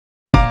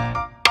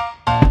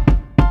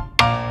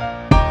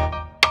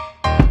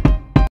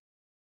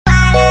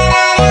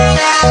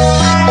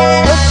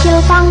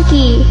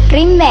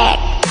Remix.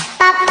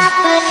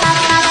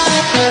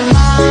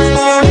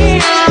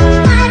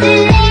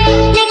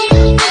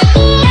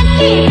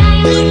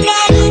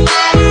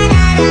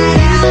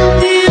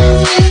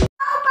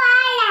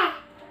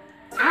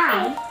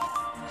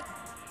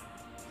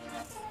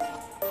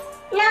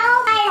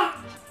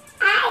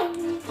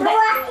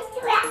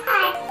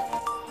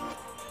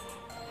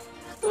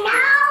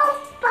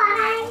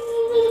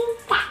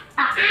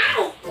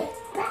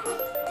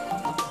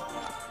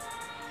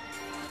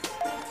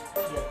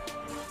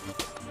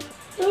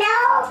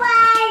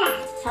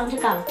 Sound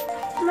sekali.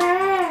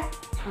 Ma.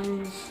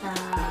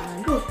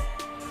 Sansaru.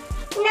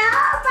 No,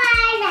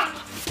 Bala.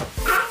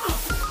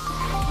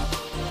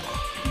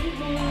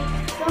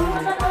 Kamu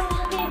kata kamu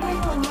sa table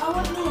mo,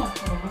 mawag niya.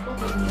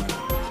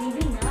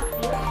 Bibi na.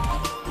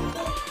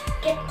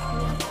 Get.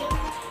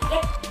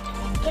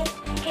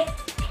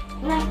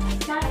 Nah,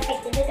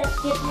 get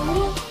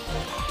mo.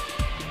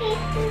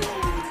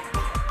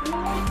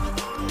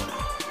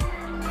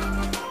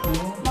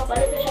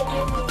 Mabalik ko siya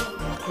get mo.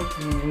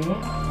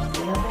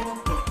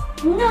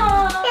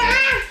 No!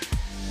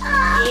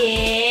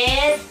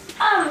 It's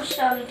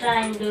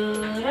sometime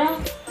Dora.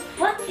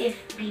 What if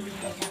Bibi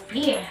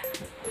disappear?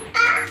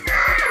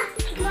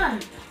 Come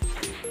on.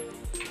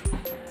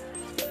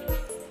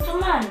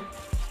 Come on.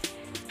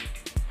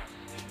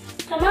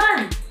 Come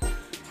on.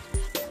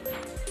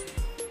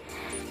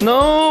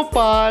 No,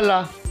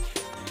 pala.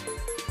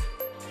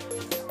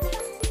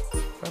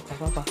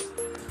 Papa.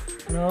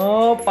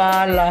 No,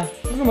 pala.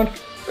 Ano naman?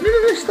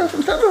 Stop.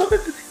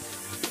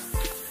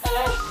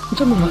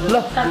 Ano mo?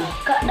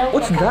 Kakak daw.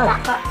 What's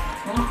that? Kakak.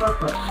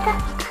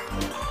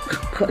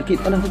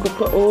 Kita lang ko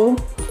kakak, oh.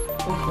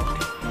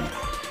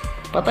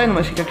 Patay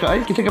naman si kakak.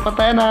 Ay, kita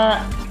kapatay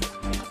na.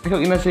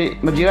 Ikaw ina si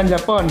Majiran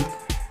Japon.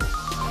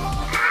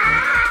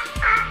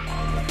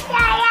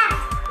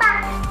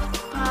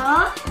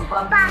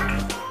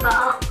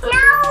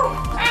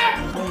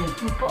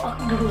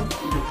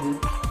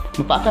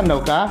 Mapakan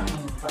daw ka?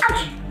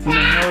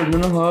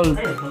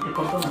 Hold.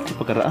 Ito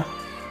pagkara.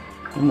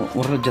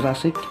 Mura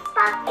Jurassic.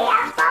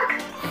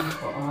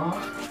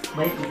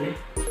 Baik, baik.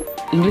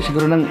 English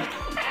siguro ng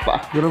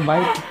siguro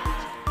baik.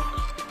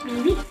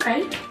 Bibi,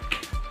 kay.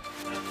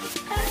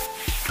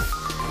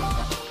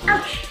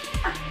 Ouch.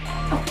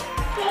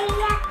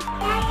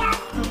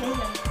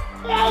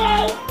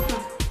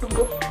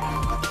 Tunggu.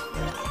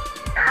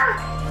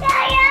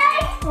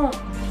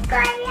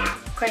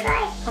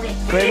 Kray. Okay.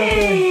 Kaya na ko.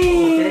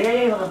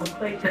 Okay,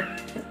 makapagpay.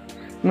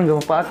 Nang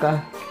gamapa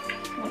ka?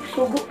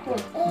 Sugo ko.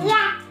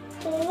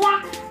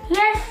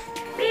 Yes,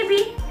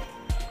 baby.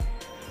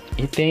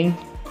 Eating.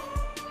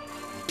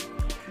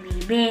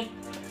 Bibi.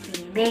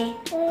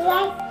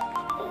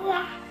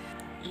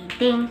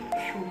 Eating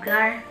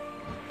sugar.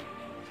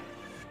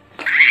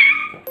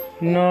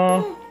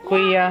 No,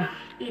 kuya.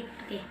 Eat.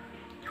 Okay.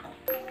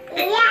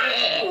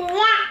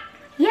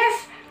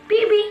 Yes,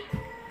 baby.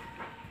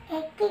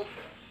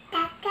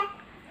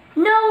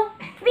 No,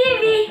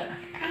 baby.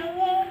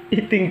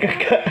 Eating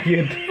kakak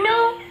yun.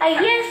 No,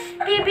 yes,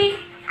 baby.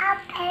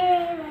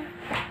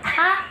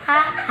 Ha.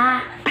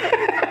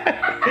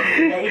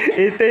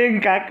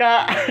 Eating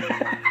kakak.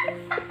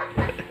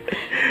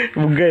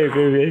 Bugay,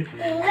 baby.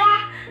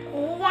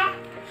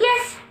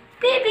 Yes,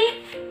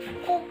 baby.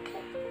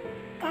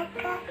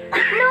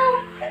 No,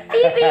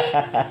 baby.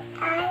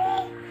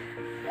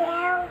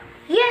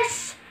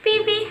 Yes,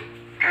 baby.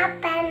 Ha.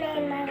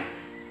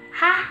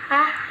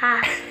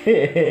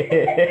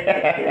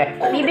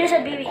 Bibi na sa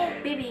bibi.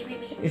 Bibi.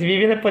 Is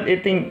Bibi na pot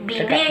eating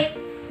kakak?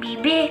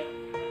 Bibi.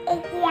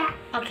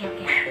 Okay.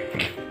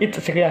 Ito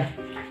siya kaya.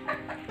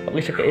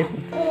 Okay siya kaya.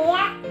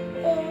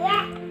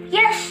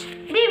 Yes,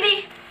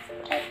 baby.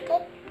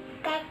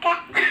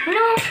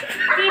 No,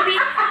 baby.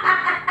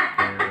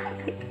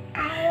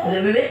 Ada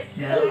bebek?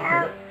 Ya.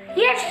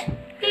 Yes,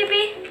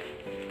 baby.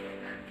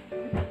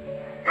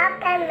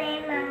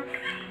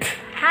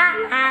 Ha.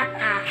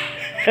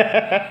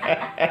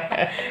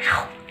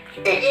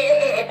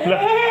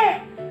 Lah.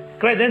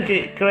 Cry dan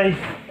cry.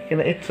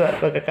 Kena eat sa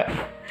kakak.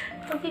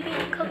 Oh, baby,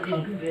 go.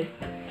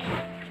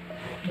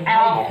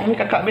 Ini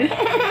kakak Bil.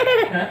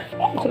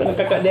 Sudah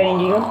kakak dia yang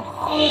gigong.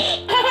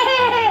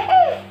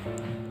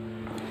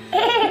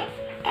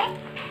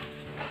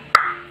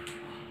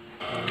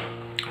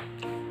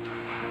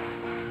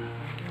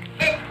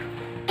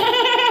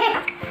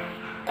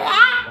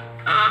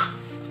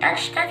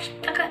 Touch,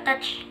 kakak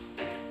touch.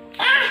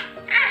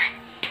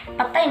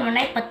 Patay mo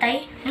na,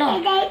 patay. No.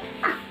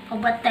 O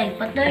patay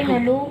na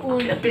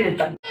luoy.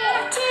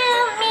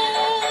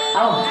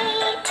 Oh,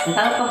 ang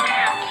tawag ko.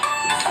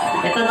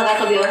 Ito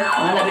nakatabi oh.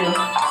 Mga labi oh.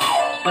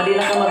 Pwede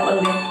lang ka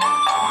mag-on din.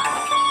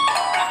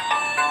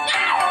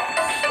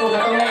 Oh,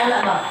 natong wala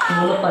ba?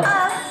 Mulupad.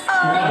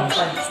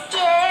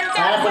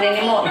 Sana po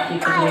din mo.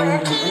 Ikita ko yung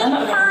ano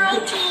na ba?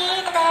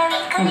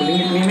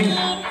 Mimi.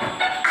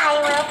 I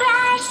will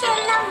brush in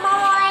the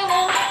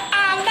morning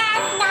and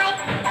at night.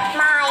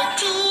 My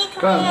teeth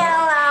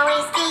will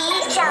always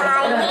be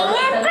shining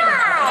and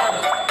bright.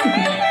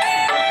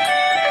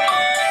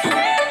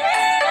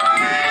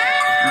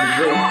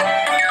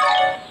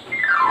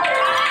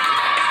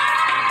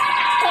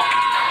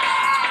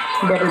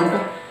 baboy mo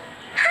to?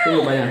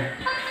 Sino ba yan?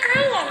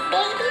 I am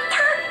Baby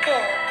Taco.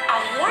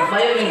 I love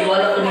Bayo yung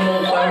wala ko ni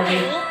mong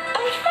party.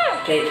 and fun.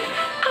 Okay.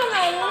 And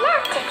I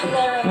love to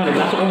play with Nga,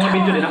 naglasok ko mga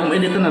video din ako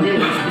edit na. Hindi,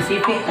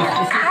 specific mo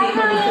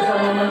dito sa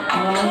mga manok ko.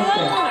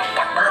 playing at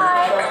the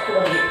park.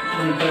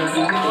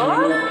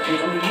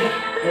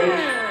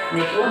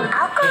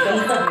 I'll go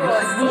to school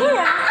soon.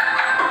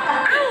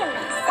 I am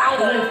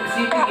excited,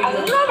 but a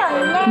little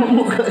nervous.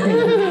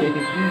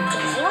 Do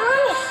you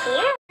want to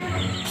hear?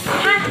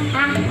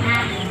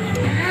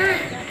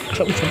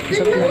 Sa usap,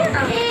 isa ko.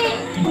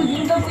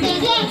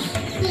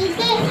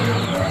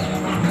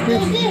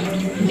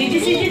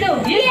 Siji daw.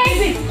 Yes,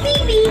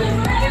 baby.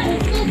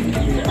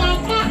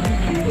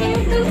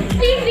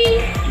 Baby.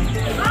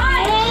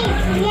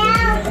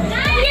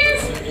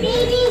 Yes,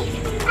 baby.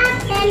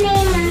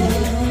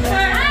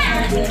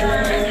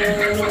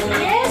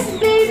 Yes,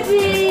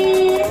 baby.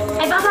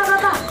 Ay,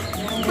 baba.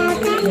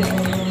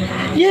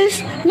 Yes,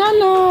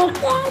 Nano.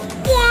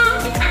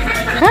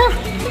 Ha?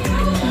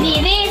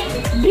 Baby.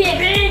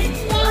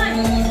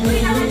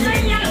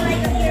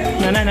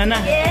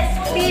 Nana. Yes,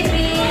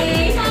 baby.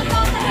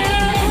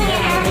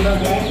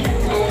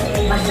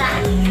 Basa.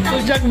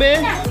 Jack, be.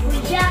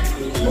 Jack.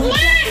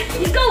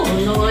 Let's go.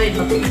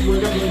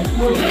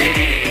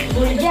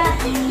 Jack.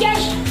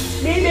 Yes,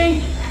 baby.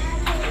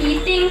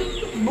 Eating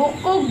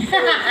bukog.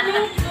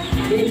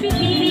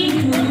 Baby.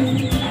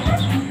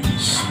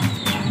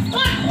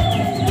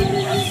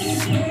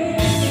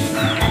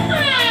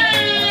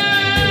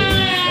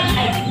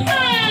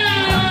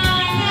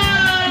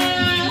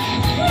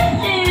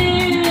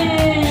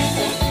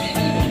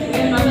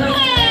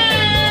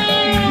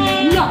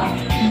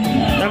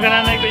 Ang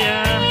kananay ko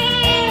ya.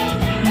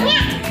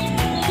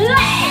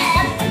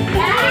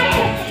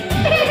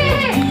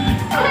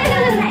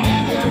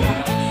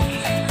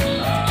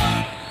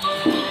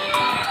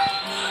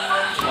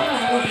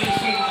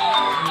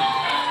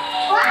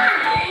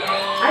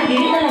 Ay,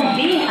 dili na lang, B.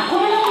 Ako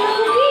na lang muna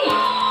ko, B.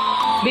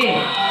 B,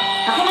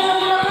 ako na lang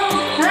muna ko.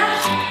 Ha?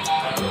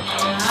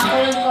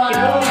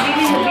 Siguro,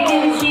 bili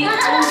ni si...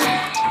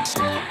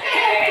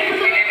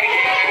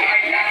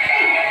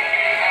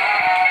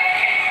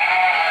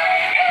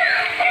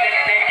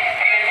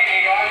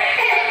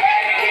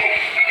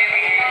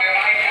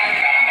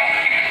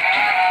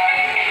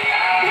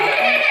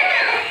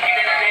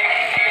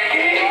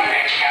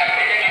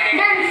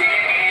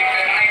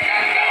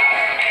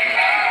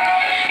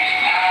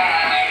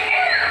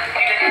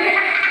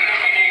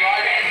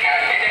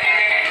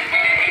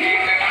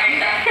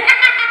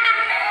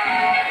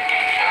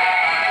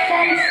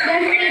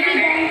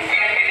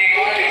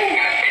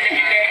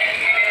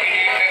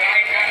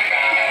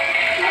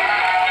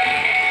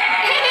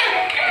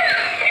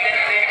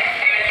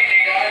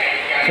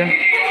 Siya.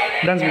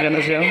 Dance mo na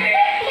siya.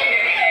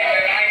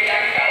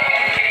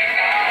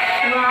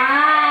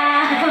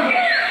 Wow.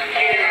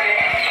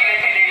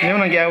 Ngayon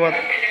nang giawat.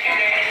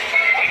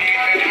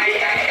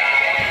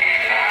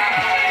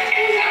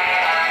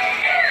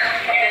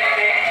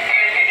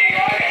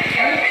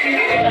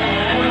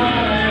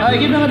 Ay,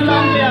 give na nga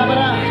dulaan kuya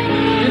para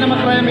hindi na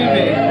matry ang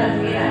baby.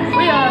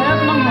 Kuya, yan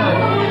lang mo.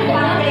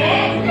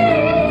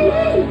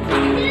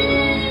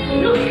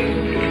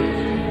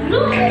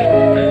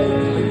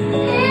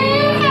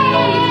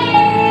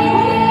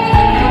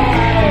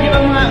 Give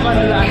ang mga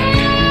dulaan.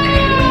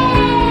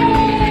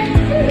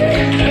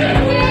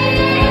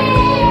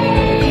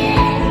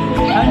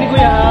 Ani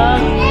kuya.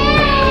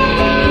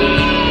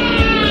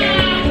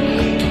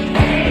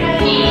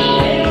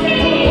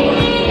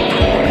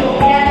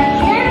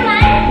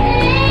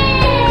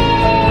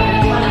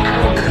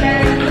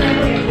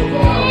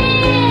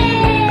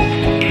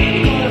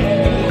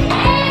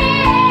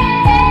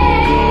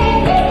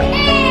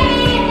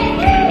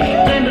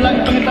 Kaya dulaan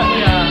ito kita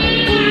kuya.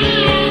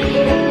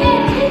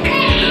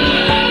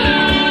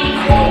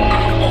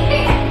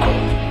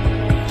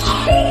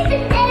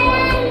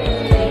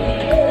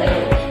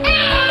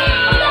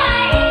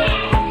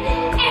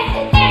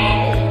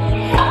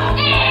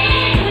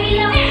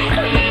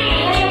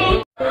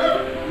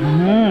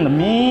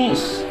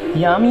 Lamis.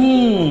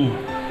 Yummy.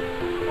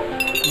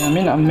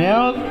 Yummy na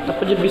milk.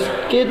 Tapos yung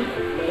biscuit.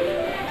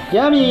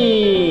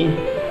 Yummy.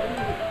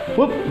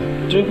 Whoop.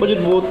 Drink pa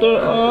yung butter.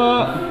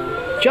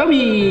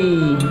 Yummy.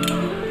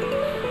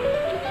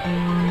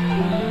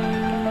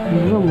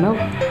 Ano milk?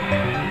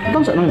 Ito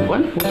sa nang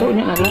buwan? Buto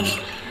niya alas.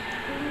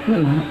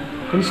 Ano na?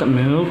 Ano sa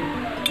milk?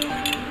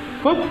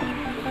 Whoop.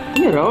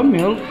 Ano raw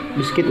milk?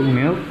 Biscuit o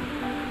milk?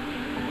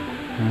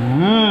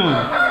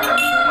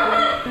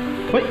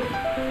 Wait.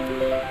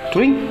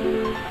 Drink.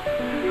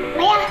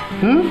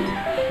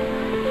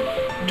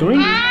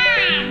 Drink.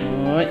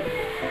 Oy.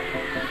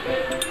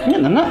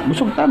 Yan na.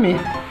 Busog kami.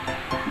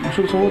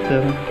 Busog sa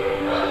water.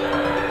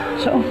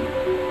 So.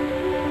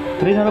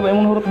 Try na ba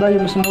yung hurot dayo.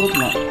 Mas hurot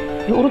na.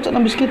 Yung urot sa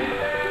ng biskit.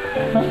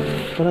 Ha?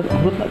 Para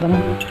hurot na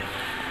tanong.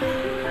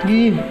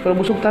 Di. Para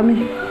busog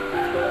kami.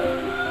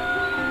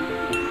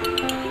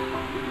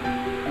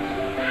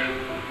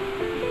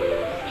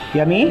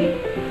 Yummy?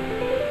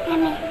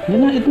 Yan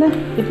na. Eat na.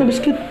 Eat na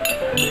biskit.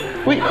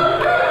 Uy.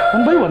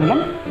 One by one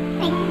lang.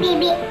 Like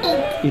baby egg.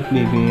 Eat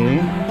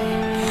baby.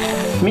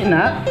 Mi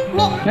nak?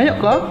 Mi. Ngayok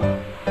ko?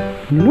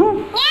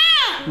 No.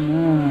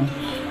 Nah.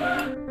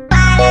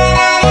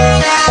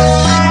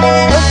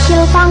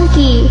 Kecil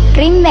funky,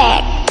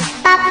 remake.